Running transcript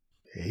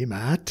Hey,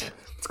 Matt.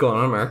 What's going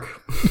on,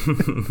 Mark?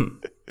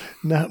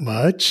 Not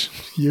much.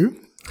 You?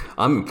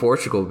 I'm in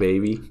Portugal,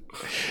 baby.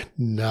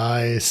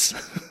 Nice.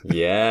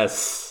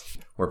 Yes.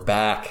 We're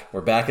back. We're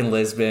back in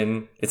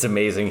Lisbon. It's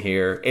amazing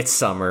here. It's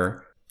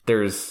summer.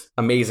 There's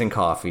amazing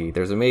coffee.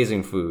 There's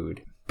amazing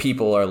food.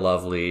 People are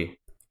lovely.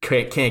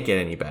 Can't get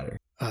any better.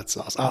 That's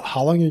awesome.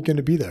 How long are you going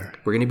to be there?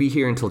 We're going to be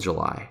here until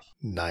July.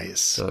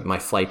 Nice. So my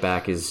flight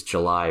back is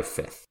July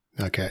 5th.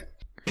 Okay.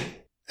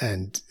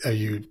 And are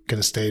you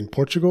going to stay in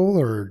Portugal,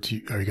 or are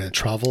you going to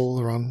travel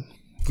around?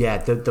 Yeah,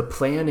 the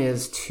plan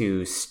is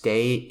to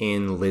stay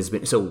in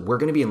Lisbon. So we're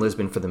going to be in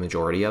Lisbon for the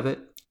majority of it.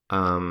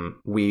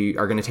 We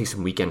are going to take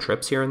some weekend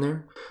trips here and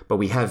there, but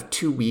we have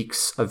 2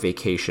 weeks of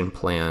vacation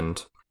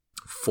planned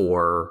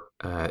for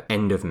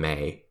end of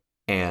May,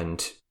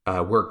 and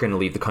we're going to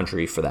leave the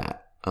country for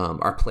that.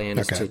 Our plan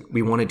is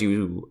we want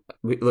to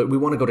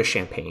go to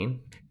Champagne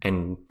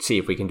and see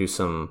if we can do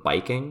some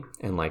biking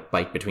and like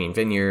bike between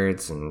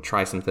vineyards and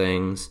try some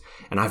things.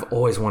 And I've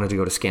always wanted to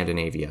go to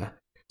Scandinavia.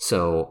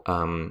 So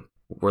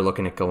we're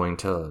looking at going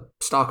to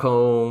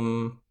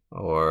Stockholm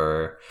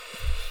or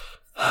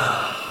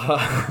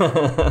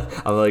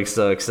I'm like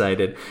so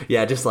excited.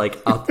 Yeah, just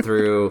like up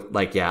through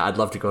I'd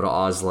love to go to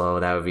Oslo.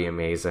 That would be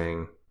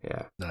amazing.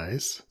 Yeah.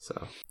 Nice.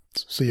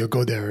 So you'll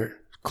go there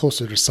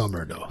closer to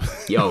summer, though.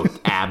 Yo,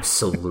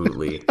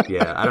 absolutely.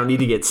 Yeah, I don't need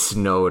to get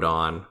snowed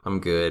on. I'm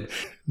good.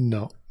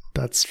 No,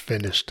 that's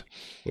finished.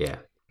 Yeah.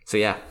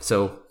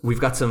 So we've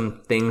got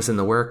some things in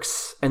the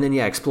works. And then,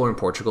 exploring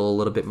Portugal a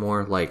little bit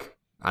more. Like,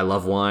 I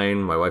love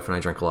wine. My wife and I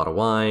drink a lot of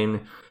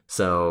wine.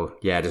 So,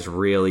 just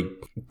really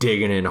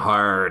digging in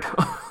hard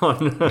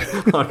on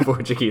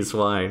Portuguese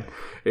wine.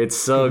 It's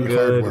so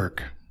good. Hard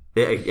work.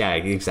 Yeah,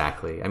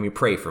 exactly. I mean,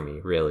 pray for me,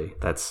 really.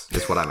 That's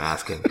just what I'm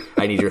asking.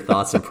 I need your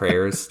thoughts and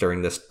prayers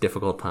during this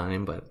difficult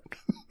time, but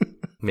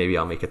maybe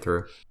I'll make it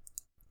through.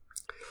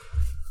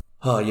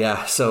 Oh,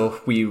 yeah.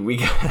 So we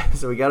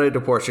got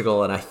into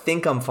Portugal, and I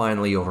think I'm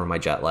finally over my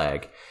jet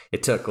lag.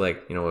 It took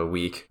a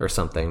week or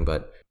something,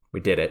 but we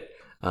did it.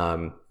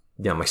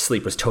 My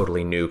sleep was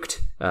totally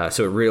nuked.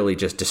 So it really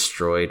just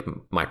destroyed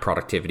my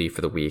productivity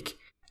for the week.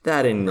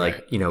 That and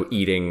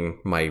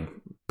eating my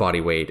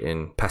body weight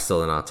in pastel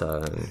de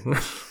nata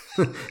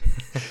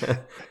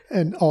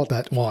and all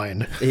that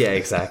wine. Yeah,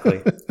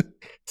 exactly.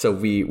 So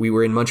we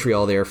were in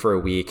Montreal there for a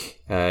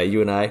week. You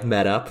and I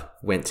met up,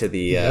 went to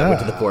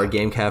the board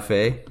game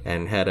cafe,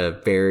 and had a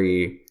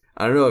very,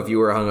 I don't know if you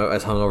were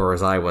as hungover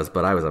as I was,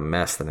 but I was a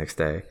mess the next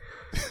day.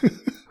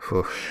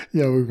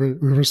 Yeah, we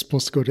were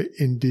supposed to go to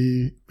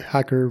Indie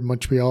Hacker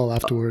Montreal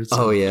afterwards.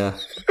 Oh yeah,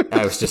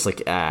 I was just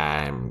like,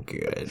 I'm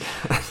good.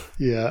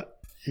 Yeah.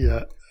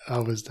 I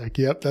was like,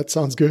 yep, that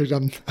sounds good.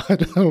 I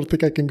don't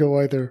think I can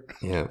go either.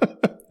 Yeah.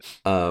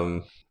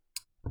 So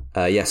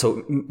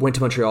went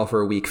to Montreal for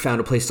a week, found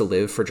a place to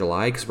live for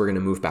July because we're going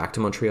to move back to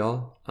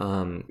Montreal.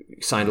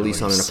 Signed a lease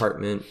on an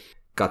apartment,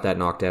 got that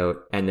knocked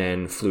out, and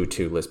then flew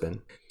to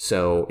Lisbon.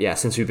 So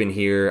since we've been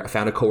here, I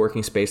found a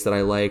co-working space that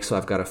I like. So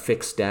I've got a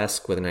fixed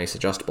desk with a nice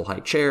adjustable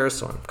height chair,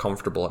 so I'm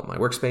comfortable at my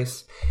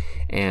workspace,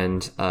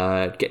 and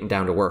getting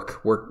down to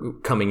work. We're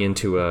coming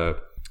into a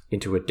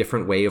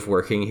different way of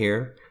working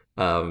here.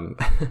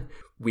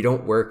 We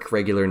don't work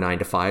regular 9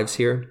 to 5s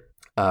here.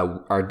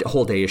 Our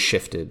whole day is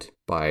shifted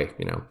by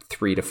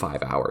 3 to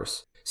 5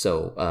 hours.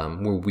 So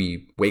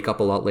we wake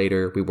up a lot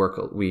later, we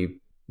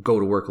go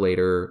to work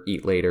later,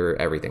 eat later,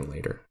 everything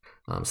later.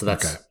 So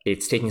that's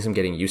It's taking some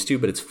getting used to,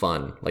 but it's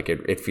fun. Like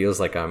it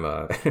feels like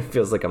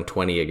I'm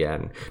 20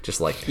 again,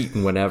 just like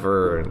eating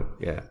whenever, and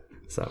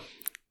so.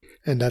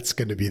 And that's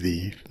going to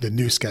be the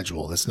new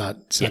schedule. It's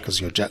not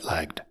because you're jet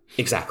lagged.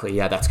 Exactly.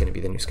 Yeah, that's going to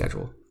be the new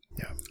schedule.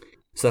 Yeah.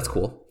 So that's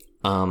cool.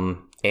 And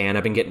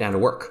I've been getting down to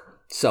work.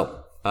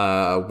 So,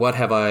 what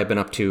have I been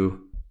up to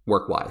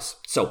work-wise?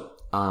 So,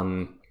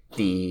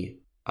 the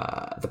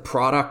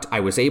product,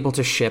 I was able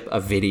to ship a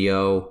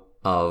video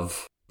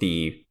of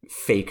the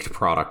faked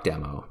product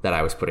demo that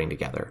I was putting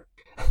together.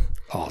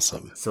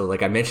 Awesome. So,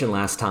 like I mentioned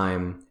last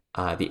time,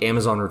 the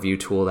Amazon review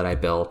tool that I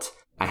built,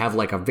 I have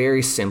like a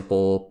very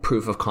simple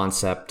proof of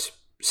concept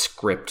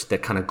script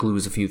that kind of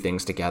glues a few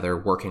things together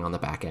working on the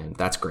back end.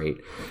 That's great.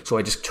 So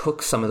I just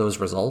took some of those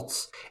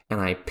results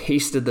and I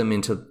pasted them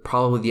into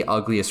probably the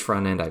ugliest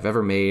front end I've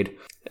ever made.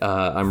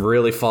 I'm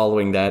really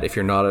following that. If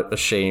you're not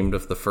ashamed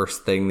of the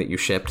first thing that you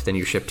shipped, then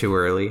you shipped too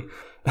early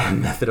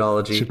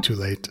methodology. Ship too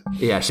late.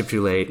 Yeah, ship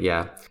too late.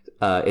 Yeah.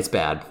 It's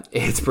bad.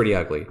 It's pretty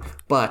ugly.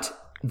 But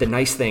the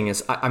nice thing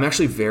is I'm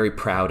actually very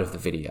proud of the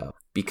video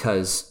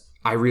because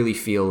I really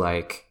feel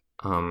like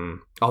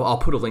I'll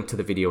put a link to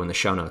the video in the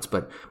show notes,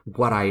 but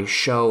what I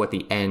show at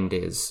the end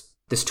is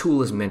this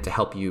tool is meant to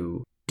help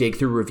you dig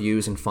through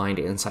reviews and find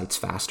insights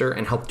faster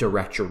and help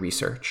direct your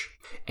research.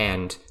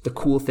 And the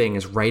cool thing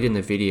is right in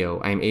the video,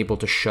 I'm able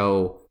to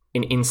show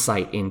an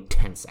insight in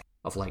 10 seconds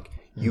of like,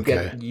 you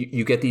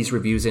get these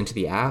reviews into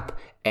the app,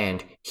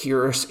 and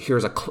here are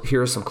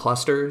some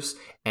clusters,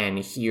 and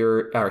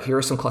here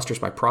are some clusters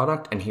by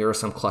product, and here are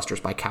some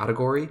clusters by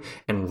category,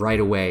 and right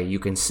away you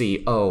can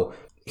see,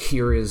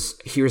 here's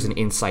an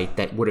insight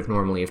that would have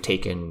normally have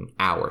taken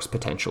hours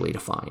potentially to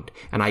find,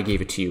 and I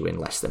gave it to you in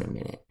less than a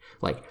minute.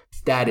 Like,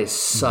 that is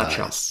such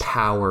a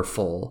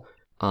powerful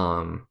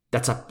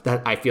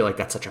I feel like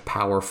that's such a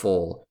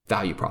powerful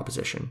value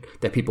proposition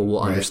that people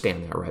will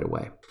understand that right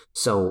away.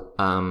 So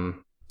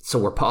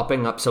we're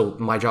popping up. So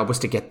my job was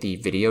to get the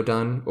video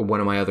done. One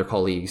of my other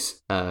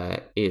colleagues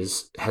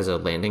has a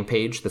landing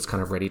page that's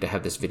kind of ready to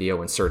have this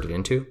video inserted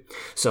into.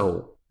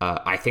 So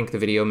I think the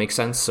video makes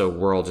sense. So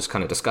we're all just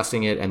kind of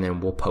discussing it, and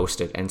then we'll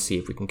post it and see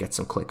if we can get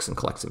some clicks and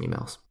collect some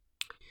emails.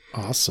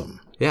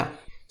 Awesome. Yeah.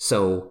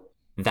 So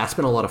that's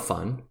been a lot of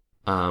fun.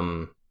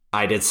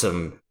 I did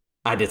some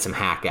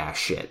hack ass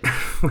shit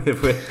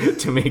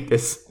to make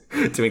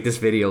this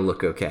video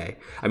look okay.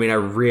 I mean, I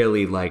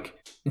really like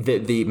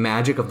the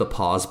magic of the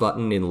pause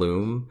button in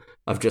Loom,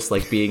 of just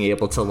like being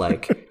able to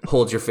like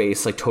hold your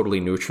face like totally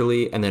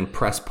neutrally and then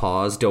press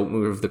pause, don't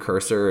move the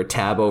cursor,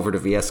 tab over to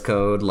VS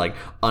Code, like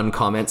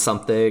uncomment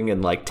something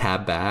and like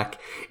tab back,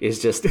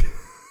 is just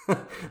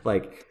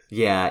like,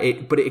 yeah,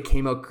 but it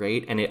came out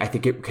great. And I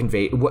think it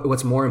conveyed,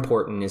 what's more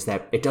important is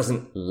that it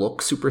doesn't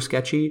look super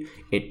sketchy.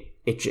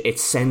 It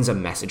sends a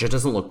message. It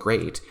doesn't look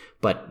great,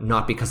 but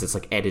not because it's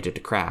like edited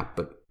to crap,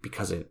 but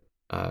because it,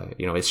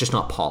 it's just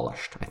not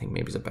polished, I think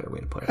maybe is a better way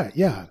to put it.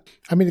 Yeah.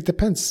 I mean, it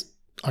depends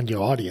on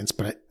your audience,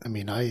 but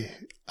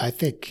I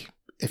think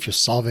if you're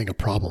solving a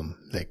problem,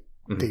 like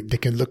they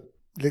can look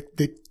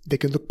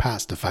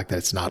past the fact that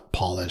it's not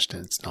polished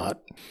and it's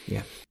not.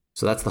 Yeah.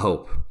 So that's the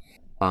hope.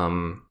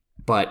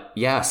 But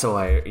yeah, so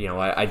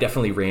I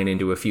definitely ran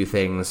into a few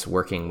things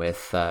working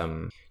with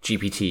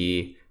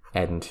GPT,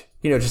 and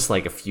just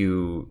like a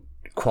few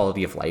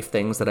quality of life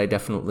things that I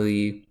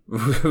definitely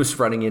was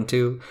running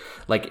into.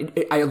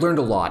 Like, I learned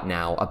a lot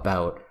now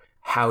about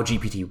how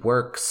GPT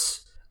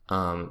works,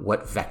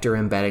 what vector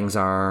embeddings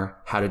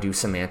are, how to do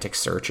semantic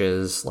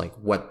searches, like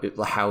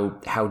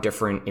how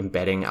different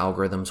embedding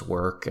algorithms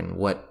work and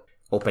what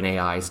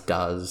OpenAI's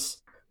does.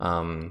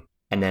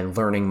 And then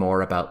learning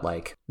more about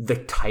like the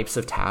types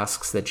of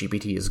tasks that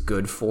GPT is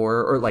good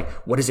for, or like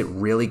what is it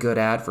really good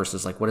at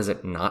versus like what is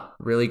it not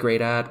really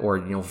great at, or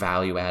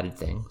value added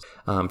things,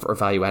 or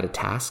value added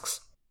tasks.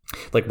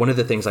 Like, one of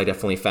the things I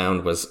definitely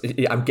found was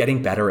I'm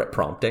getting better at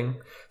prompting.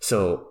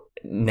 So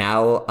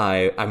now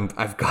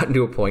I've gotten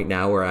to a point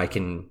now where I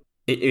can,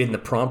 in the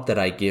prompt that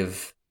I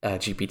give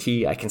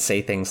GPT, I can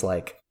say things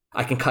like,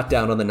 I can cut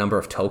down on the number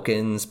of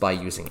tokens by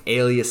using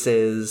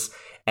aliases.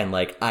 And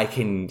like, I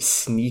can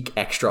sneak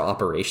extra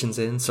operations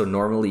in. So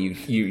normally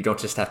you don't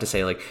just have to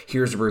say like,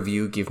 here's a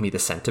review, give me the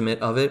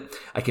sentiment of it.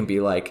 I can be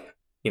like,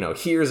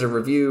 here's a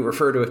review,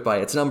 refer to it by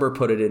its number,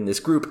 put it in this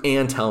group,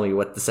 and tell me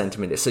what the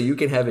sentiment is. So you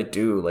can have it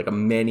do like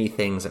many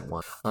things at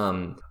once.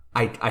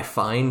 I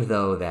find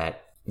though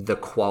that the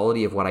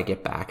quality of what I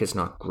get back is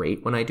not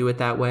great when I do it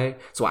that way.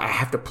 So I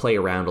have to play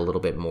around a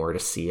little bit more to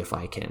see if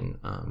I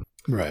can.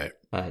 Right.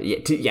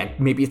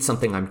 Maybe it's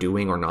something I'm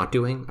doing or not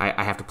doing.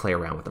 I have to play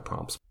around with the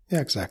prompts. Yeah,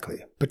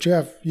 exactly. But you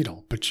have, you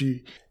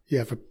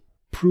have a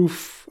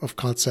proof of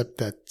concept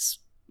that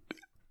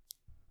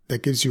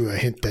gives you a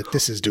hint that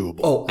this is doable.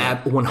 Oh,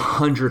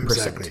 100%.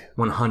 Exactly.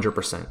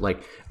 100%.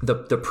 Like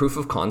the proof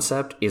of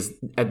concept is,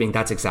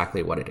 that's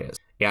exactly what it is.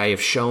 I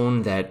have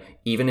shown that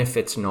even if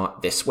it's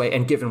not this way,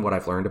 and given what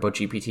I've learned about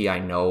GPT, I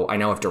now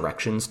have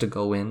directions to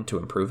go in to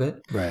improve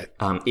it. Right.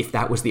 If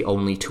that was the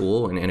only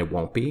tool, and it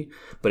won't be,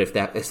 but if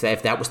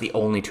that was the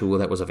only tool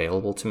that was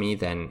available to me,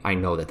 then I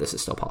know that this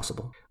is still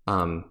possible.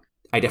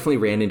 I definitely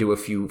ran into a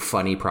few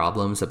funny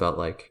problems about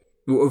like,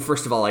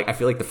 first of all, I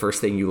feel like the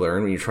first thing you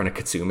learn when you're trying to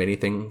consume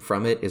anything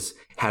from it is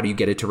how do you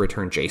get it to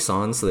return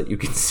JSON so that you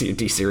can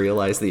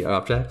deserialize the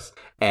objects,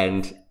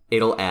 and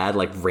it'll add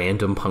like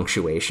random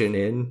punctuation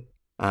in.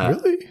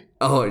 Really?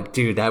 Oh,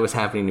 dude, that was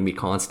happening to me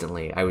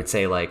constantly. I would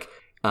say like,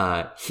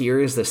 here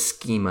is the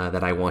schema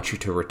that I want you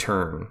to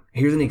return.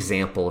 Here's an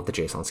example of the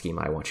JSON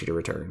schema I want you to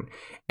return.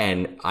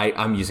 And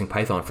I'm using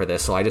Python for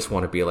this, so I just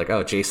want to be like,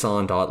 oh,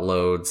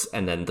 JSON.loads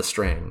and then the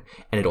string.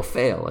 And it'll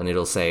fail, and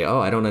it'll say, oh,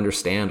 I don't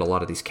understand a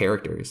lot of these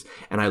characters.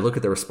 And I look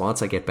at the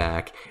response I get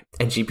back,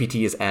 and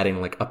GPT is adding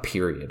like a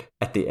period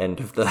at the end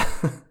of the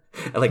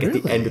like at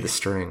the end of the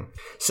string.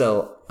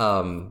 So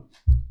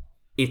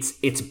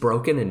it's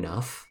broken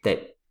enough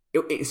that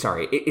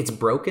it's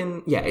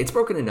broken. Yeah, it's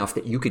broken enough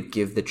that you could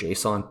give the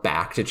JSON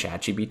back to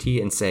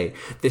ChatGPT and say,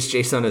 this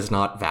JSON is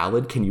not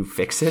valid. Can you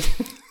fix it?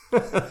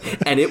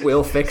 And it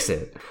will fix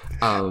it.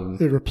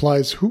 It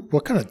replies,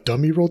 what kind of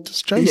dummy wrote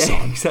this JSON?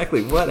 Yeah,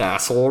 exactly. What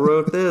asshole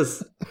wrote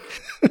this?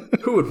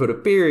 Who would put a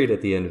period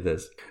at the end of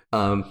this?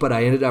 But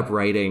I ended up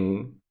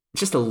writing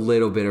just a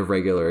little bit of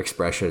regular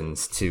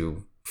expressions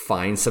to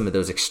find some of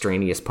those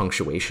extraneous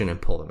punctuation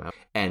and pull them out.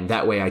 And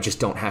that way I just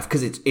don't have,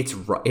 because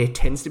it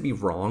tends to be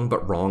wrong,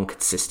 but wrong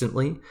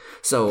consistently.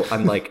 So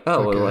I'm like,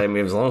 oh, okay. Well, I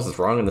mean, as long as it's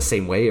wrong in the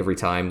same way every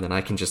time, then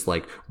I can just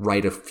like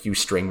write a few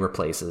string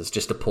replaces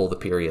just to pull the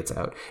periods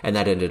out. And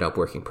that ended up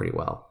working pretty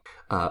well.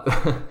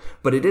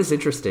 But it is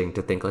interesting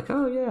to think like,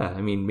 oh yeah, I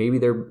mean, maybe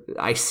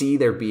I see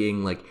there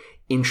being like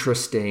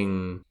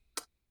interesting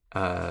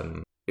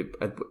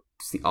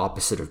it's the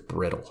opposite of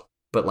brittle.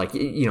 But like,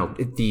 you know,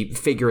 the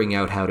figuring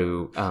out how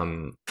to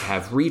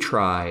have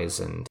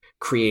retries and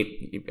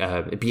create,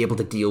 be able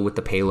to deal with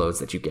the payloads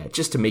that you get,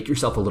 just to make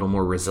yourself a little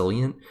more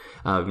resilient,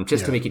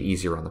 to make it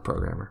easier on the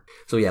programmer.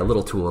 So yeah,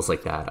 little tools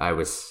like that. I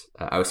was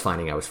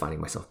finding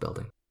myself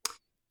building.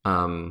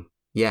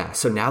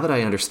 So now that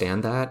I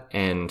understand that,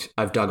 and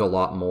I've dug a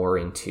lot more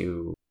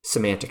into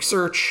semantic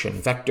search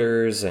and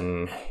vectors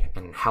and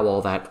how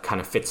all that kind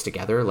of fits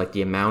together, like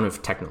the amount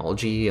of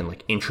technology and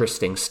like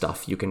interesting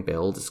stuff you can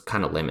build is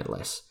kind of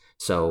limitless.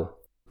 So,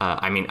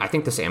 I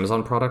think this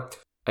Amazon product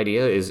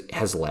idea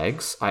has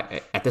legs.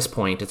 At this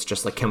point, it's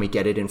just like, can we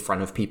get it in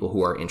front of people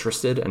who are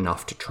interested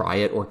enough to try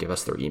it or give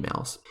us their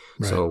emails?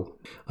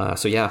 Right.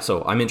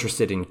 So I'm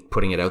interested in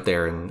putting it out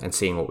there and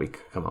seeing what we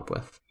come up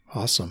with.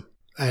 Awesome.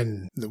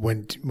 And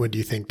when do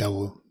you think that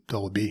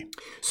will be?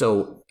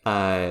 So,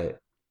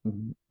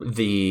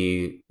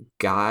 the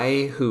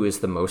guy who is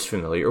the most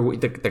familiar, or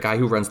the guy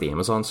who runs the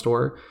Amazon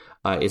store,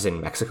 is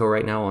in Mexico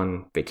right now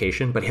on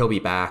vacation, but he'll be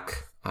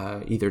back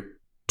either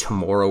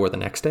tomorrow or the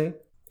next day.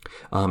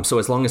 So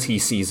as long as he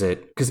sees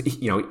it, because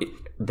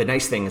the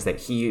nice thing is that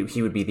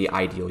he would be the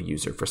ideal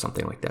user for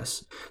something like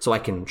this. So I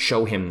can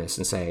show him this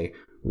and say,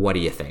 what do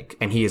you think?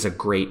 And he is a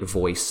great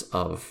voice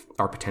of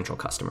our potential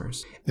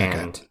customers. Okay.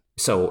 And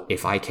so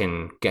if I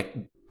can get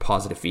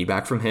positive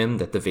feedback from him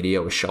that the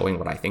video is showing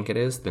what I think it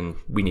is, then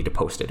we need to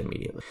post it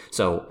immediately.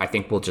 So I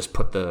think we'll just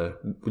put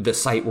the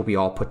site will be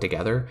all put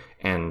together,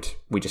 and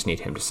we just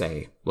need him to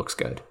say looks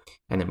good,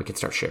 and then we can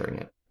start sharing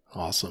it.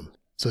 Awesome.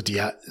 So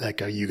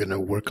are you going to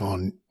work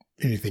on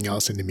anything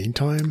else in the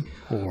meantime,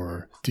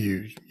 or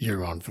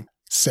you're on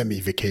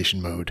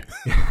semi-vacation mode?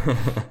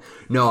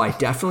 No, I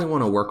definitely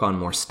want to work on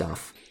more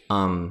stuff.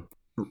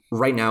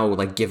 Right now,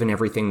 like given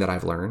everything that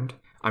I've learned,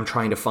 I'm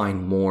trying to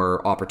find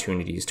more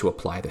opportunities to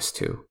apply this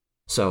to.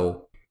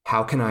 So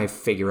how can I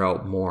figure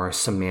out more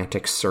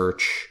semantic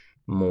search,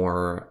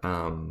 more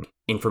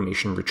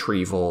information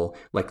retrieval,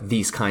 like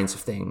these kinds of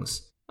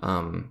things,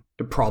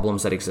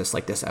 problems that exist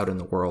like this out in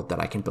the world that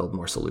I can build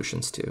more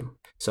solutions to.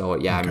 So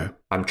yeah,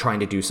 I'm trying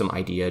to do some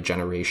idea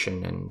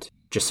generation and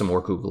just some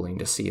more Googling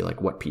to see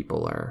like what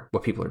people are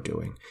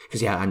doing.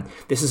 Because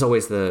this is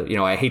always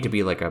I hate to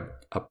be like a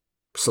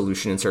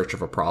solution in search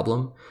of a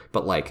problem,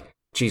 but like,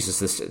 Jesus,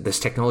 this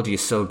technology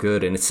is so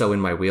good and it's so in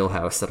my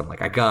wheelhouse that I'm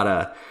like, I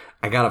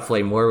gotta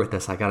play more with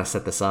this. I gotta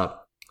set this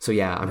up. So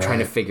yeah, I'm trying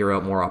to figure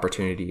out more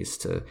opportunities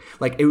to,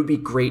 like, it would be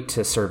great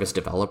to service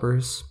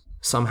developers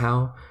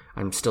somehow.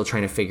 I'm still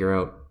trying to figure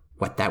out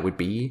what that would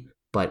be.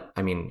 But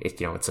I mean,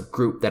 it's a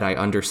group that I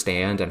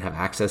understand and have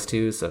access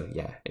to. So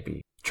yeah, it'd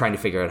be trying to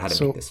figure out how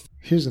to make this.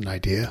 Here's an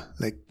idea,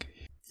 like,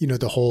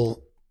 the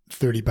whole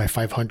 30 by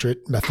 500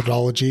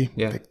 methodology,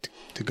 like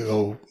to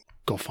go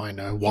find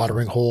a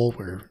watering hole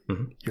where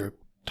your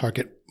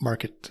target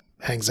market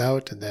hangs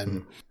out, and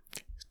then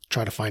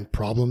try to find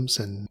problems.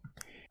 And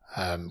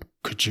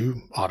could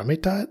you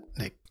automate that?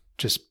 Like,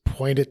 just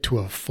point it to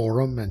a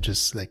forum and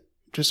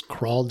just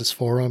crawl this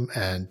forum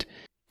and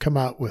come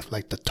out with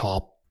like the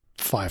top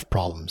 5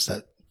 problems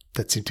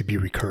that seem to be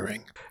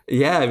recurring.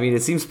 Yeah, I mean,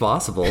 it seems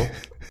possible.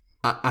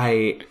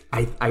 I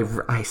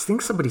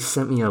think somebody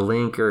sent me a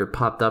link, or it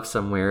popped up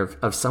somewhere,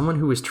 of someone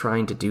who was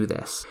trying to do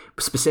this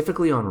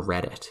specifically on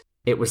Reddit.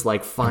 It was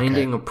like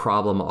finding a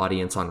problem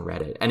audience on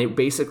Reddit. And it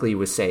basically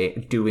was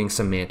doing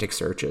semantic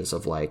searches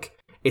of like,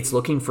 it's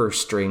looking for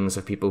strings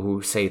of people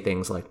who say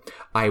things like,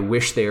 I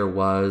wish there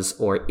was,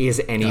 or is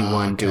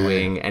anyone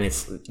doing? And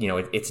it's,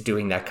 it's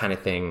doing that kind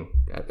of thing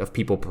of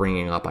people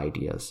bringing up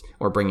ideas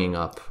or bringing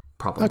up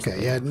problems.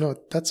 Okay. Yeah, no,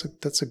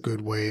 that's a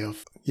good way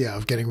of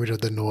getting rid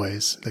of the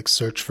noise, like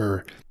search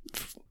for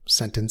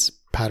sentence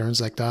patterns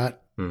like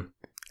that.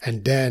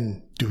 And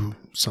then do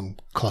some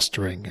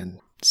clustering and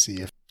see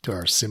if there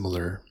are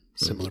similar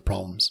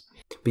problems.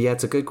 But yeah,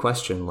 it's a good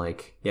question.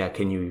 Like,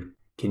 can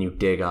you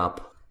dig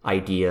up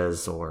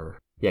ideas, or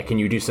can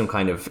you do some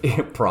kind of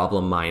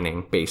problem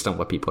mining based on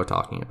what people are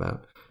talking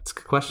about? It's a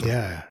good question.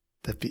 Yeah.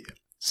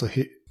 So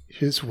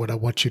here's what I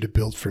want you to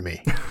build for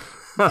me.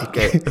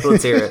 Okay,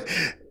 let's hear it.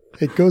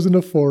 It goes in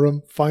a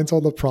forum, finds all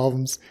the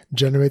problems,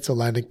 generates a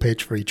landing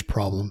page for each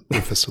problem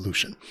with a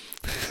solution.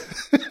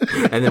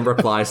 And then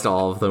replies to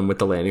all of them with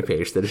the landing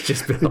page that it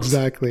just built.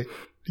 Exactly.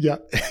 Yeah.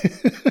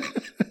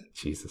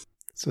 Jesus.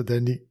 So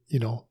then,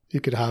 you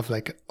could have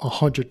like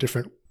 100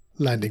 different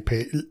landing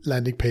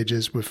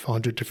pages with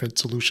 100 different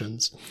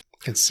solutions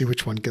and see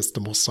which one gets the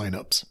most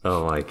signups.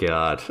 Oh my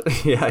God.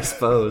 Yeah, I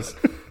suppose.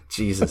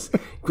 Jesus.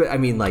 I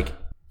mean, like,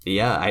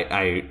 yeah,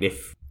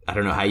 I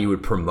don't know how you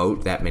would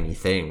promote that many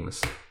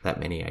things, that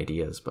many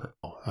ideas, but.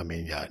 I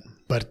mean, yeah,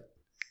 but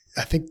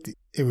I think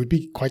it would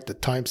be quite the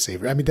time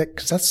saver. I mean,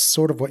 because that's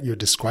sort of what you're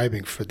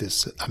describing for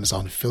this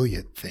Amazon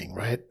affiliate thing,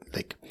 right?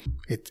 Like,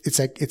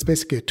 it's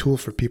basically a tool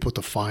for people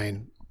to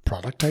find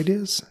product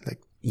ideas,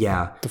 like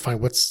to find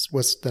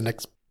what's the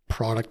next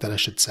product that I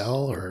should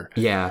sell, or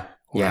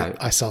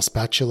I sell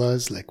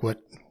spatulas. Like, what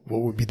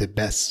would be the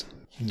best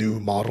new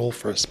model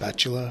for a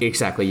spatula?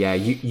 Exactly. Yeah,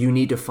 you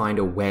need to find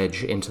a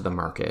wedge into the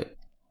market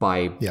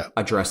by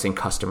addressing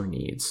customer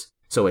needs.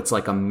 So it's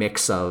like a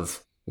mix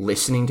of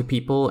listening to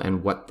people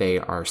and what they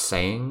are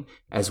saying,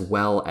 as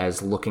well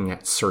as looking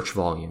at search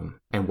volume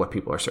and what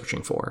people are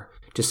searching for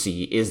to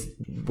see, is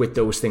with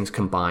those things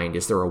combined,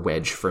 is there a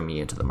wedge for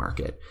me into the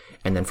market?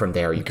 And then from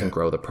there, you can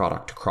grow the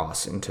product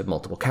across into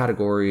multiple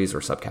categories or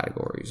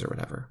subcategories or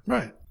whatever.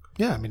 Right.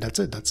 Yeah. I mean, that's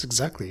it. That's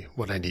exactly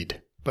what I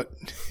need. But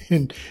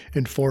in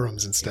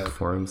forums instead.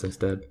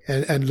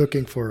 And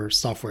looking for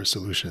software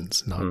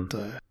solutions,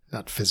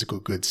 not physical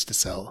goods to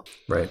sell.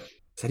 Right.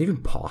 Is that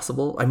even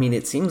possible? I mean,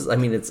 it's a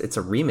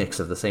remix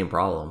of the same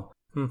problem.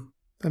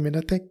 I mean,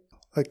 I think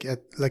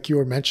like you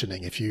were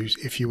mentioning, if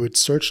you would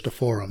search the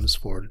forums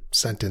for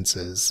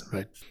sentences,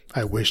 right?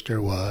 I wish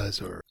there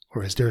was,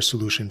 or is there a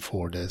solution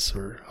for this,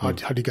 or how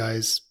do you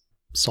guys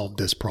solve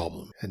this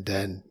problem? And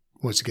then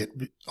once you get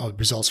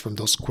results from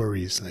those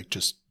queries, like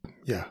just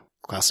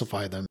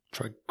classify them,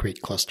 try to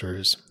create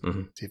clusters,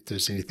 see if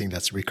there's anything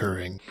that's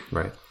recurring.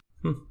 Right.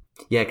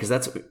 Yeah, because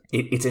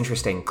it's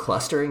interesting.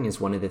 Clustering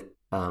is one of the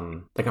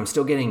I'm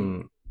still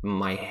getting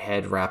my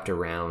head wrapped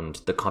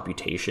around the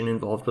computation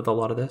involved with a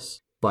lot of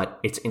this,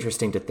 but it's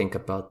interesting to think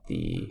about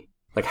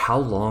how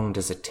long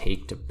does it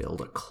take to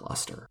build a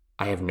cluster?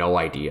 I have no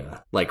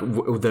idea. Like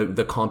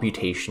the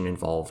computation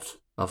involved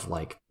of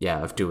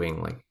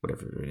doing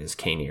whatever it is,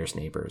 k-nearest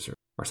neighbors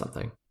or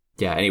something.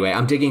 Yeah, anyway,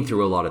 I'm digging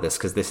through a lot of this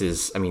because this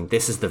is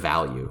the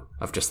value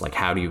of just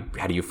how do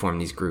you form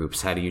these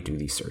groups? How do you do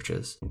these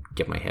searches?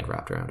 Get my head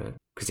wrapped around it.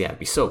 Because it'd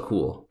be so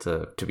cool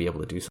to be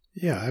able to do something.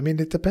 Yeah, I mean,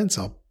 it depends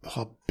how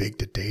big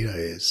the data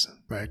is,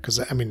 right? Because,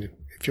 I mean,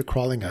 if you're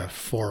crawling a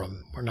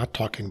forum, we're not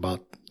talking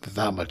about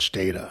that much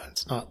data.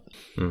 It's not,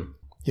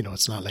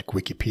 it's not like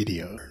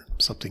Wikipedia or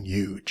something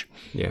huge.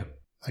 Yeah.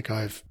 At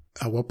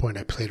one point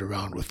I played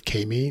around with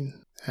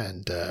K-mean,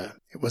 and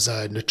it was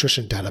a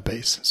nutrition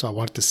database. So I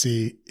wanted to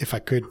see if I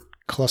could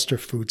cluster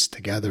foods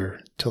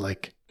together to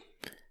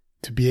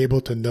be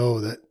able to know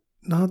that,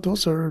 no,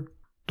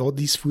 all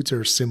these foods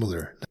are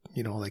similar.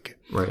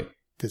 Right.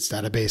 This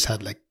database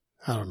had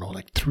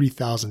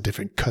 3,000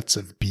 different cuts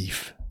of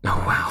beef.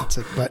 Oh, wow. It's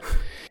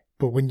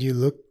but when you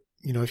look,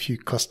 if you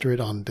cluster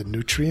it on the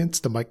nutrients,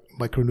 the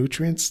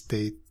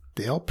micronutrients,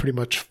 they all pretty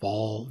much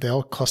they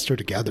all cluster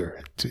together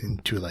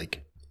into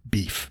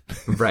beef.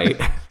 Right.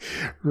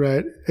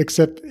 Right.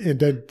 And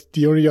then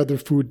the only other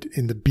food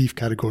in the beef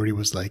category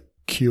was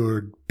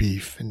cured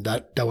beef. And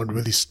that one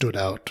really stood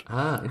out.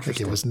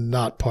 Interesting. It was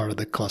not part of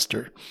the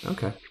cluster.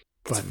 Okay.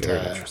 That's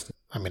very interesting.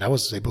 I mean, I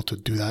was able to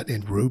do that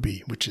in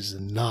Ruby, which is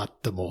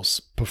not the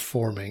most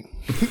performing,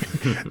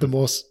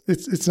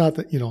 it's not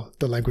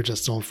the language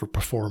that's known for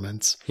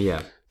performance.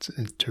 Yeah. It's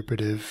an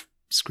interpretive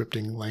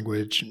scripting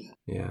language.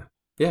 Yeah.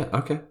 Yeah.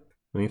 Okay.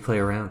 Let me play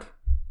around.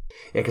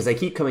 Yeah. Cause I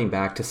keep coming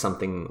back to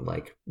something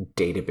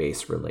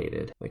database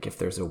related. If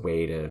there's a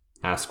way to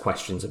ask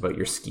questions about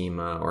your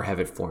schema or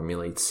have it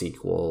formulate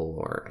SQL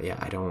or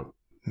I don't.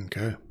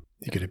 Okay.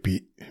 You're going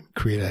to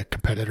create a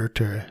competitor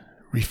to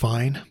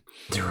refine.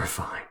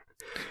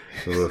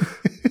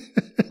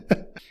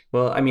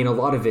 Well, I mean, a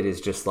lot of it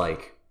is just I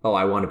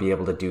want to be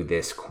able to do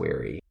this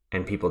query,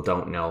 and people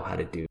don't know how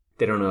to do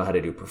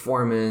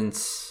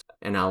performance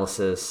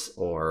analysis,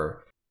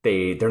 or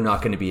they're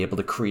not going to be able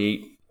to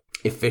create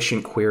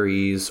efficient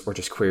queries, or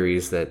just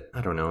queries that,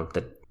 I don't know,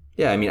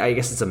 I mean, I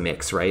guess it's a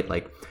mix, right?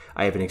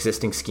 I have an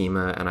existing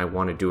schema and I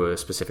want to do a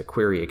specific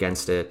query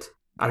against it.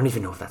 I don't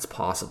even know if that's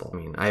possible. I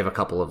mean, I have a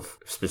couple of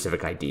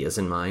specific ideas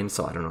in mind,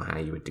 so I don't know how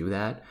you would do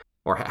that,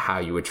 or how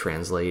you would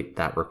translate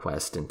that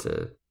request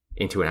into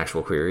an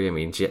actual query. I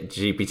mean,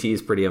 GPT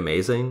is pretty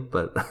amazing,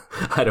 but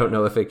I don't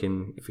know if it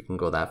can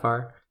go that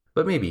far.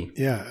 But maybe.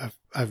 Yeah,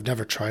 I've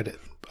never tried it.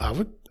 I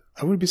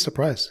would be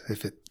surprised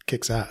if it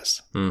kicks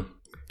ass.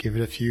 Give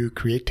it a few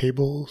create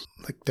tables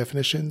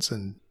definitions,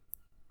 and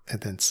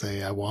then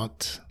say I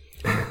want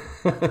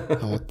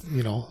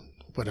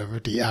whatever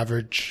the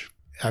average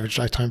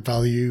lifetime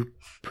value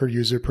per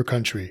user per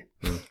country.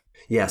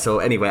 Yeah. So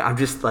anyway, I'm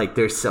just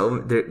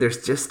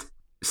there's just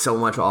so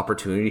much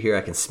opportunity here.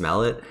 I can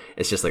smell it.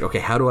 It's just okay,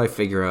 how do I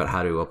figure out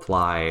how to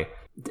apply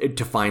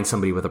to find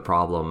somebody with a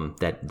problem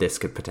that this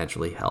could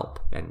potentially help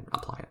and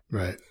apply it?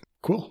 Right.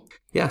 Cool.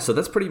 Yeah. So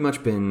that's pretty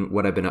much been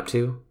what I've been up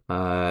to.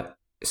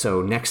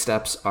 So next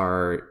steps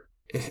are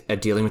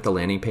dealing with the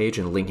landing page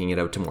and linking it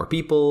out to more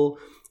people,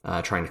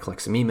 trying to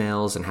collect some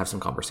emails and have some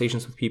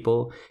conversations with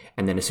people.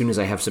 And then as soon as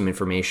I have some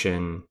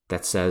information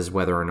that says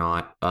whether or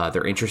not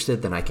they're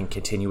interested, then I can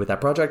continue with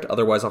that project.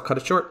 Otherwise, I'll cut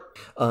it short.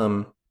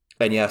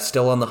 And yeah,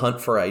 still on the hunt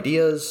for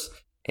ideas.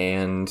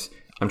 And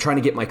I'm trying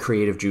to get my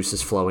creative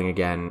juices flowing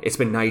again. It's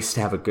been nice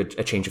to have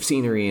a change of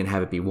scenery and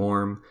have it be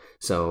warm.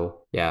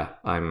 So yeah,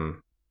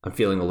 I'm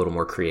feeling a little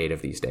more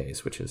creative these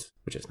days, which is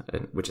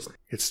nice.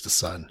 It's the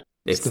sun.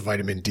 It's the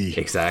vitamin D.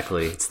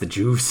 Exactly. It's the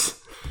juice.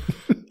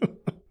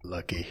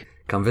 Lucky.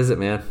 Come visit,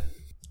 man.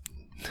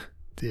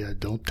 Yeah,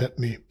 don't tempt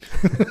me.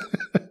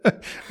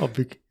 I'll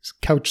be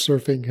couch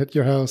surfing at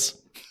your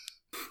house.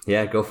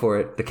 Yeah, go for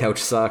it. The couch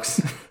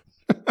sucks.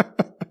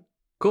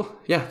 Cool.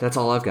 Yeah, that's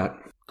all I've got.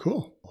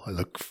 Cool. I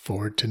look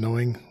forward to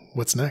knowing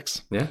what's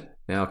next. Yeah,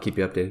 I'll keep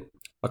you updated.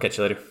 I'll catch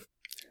you later.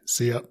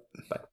 See ya. Bye.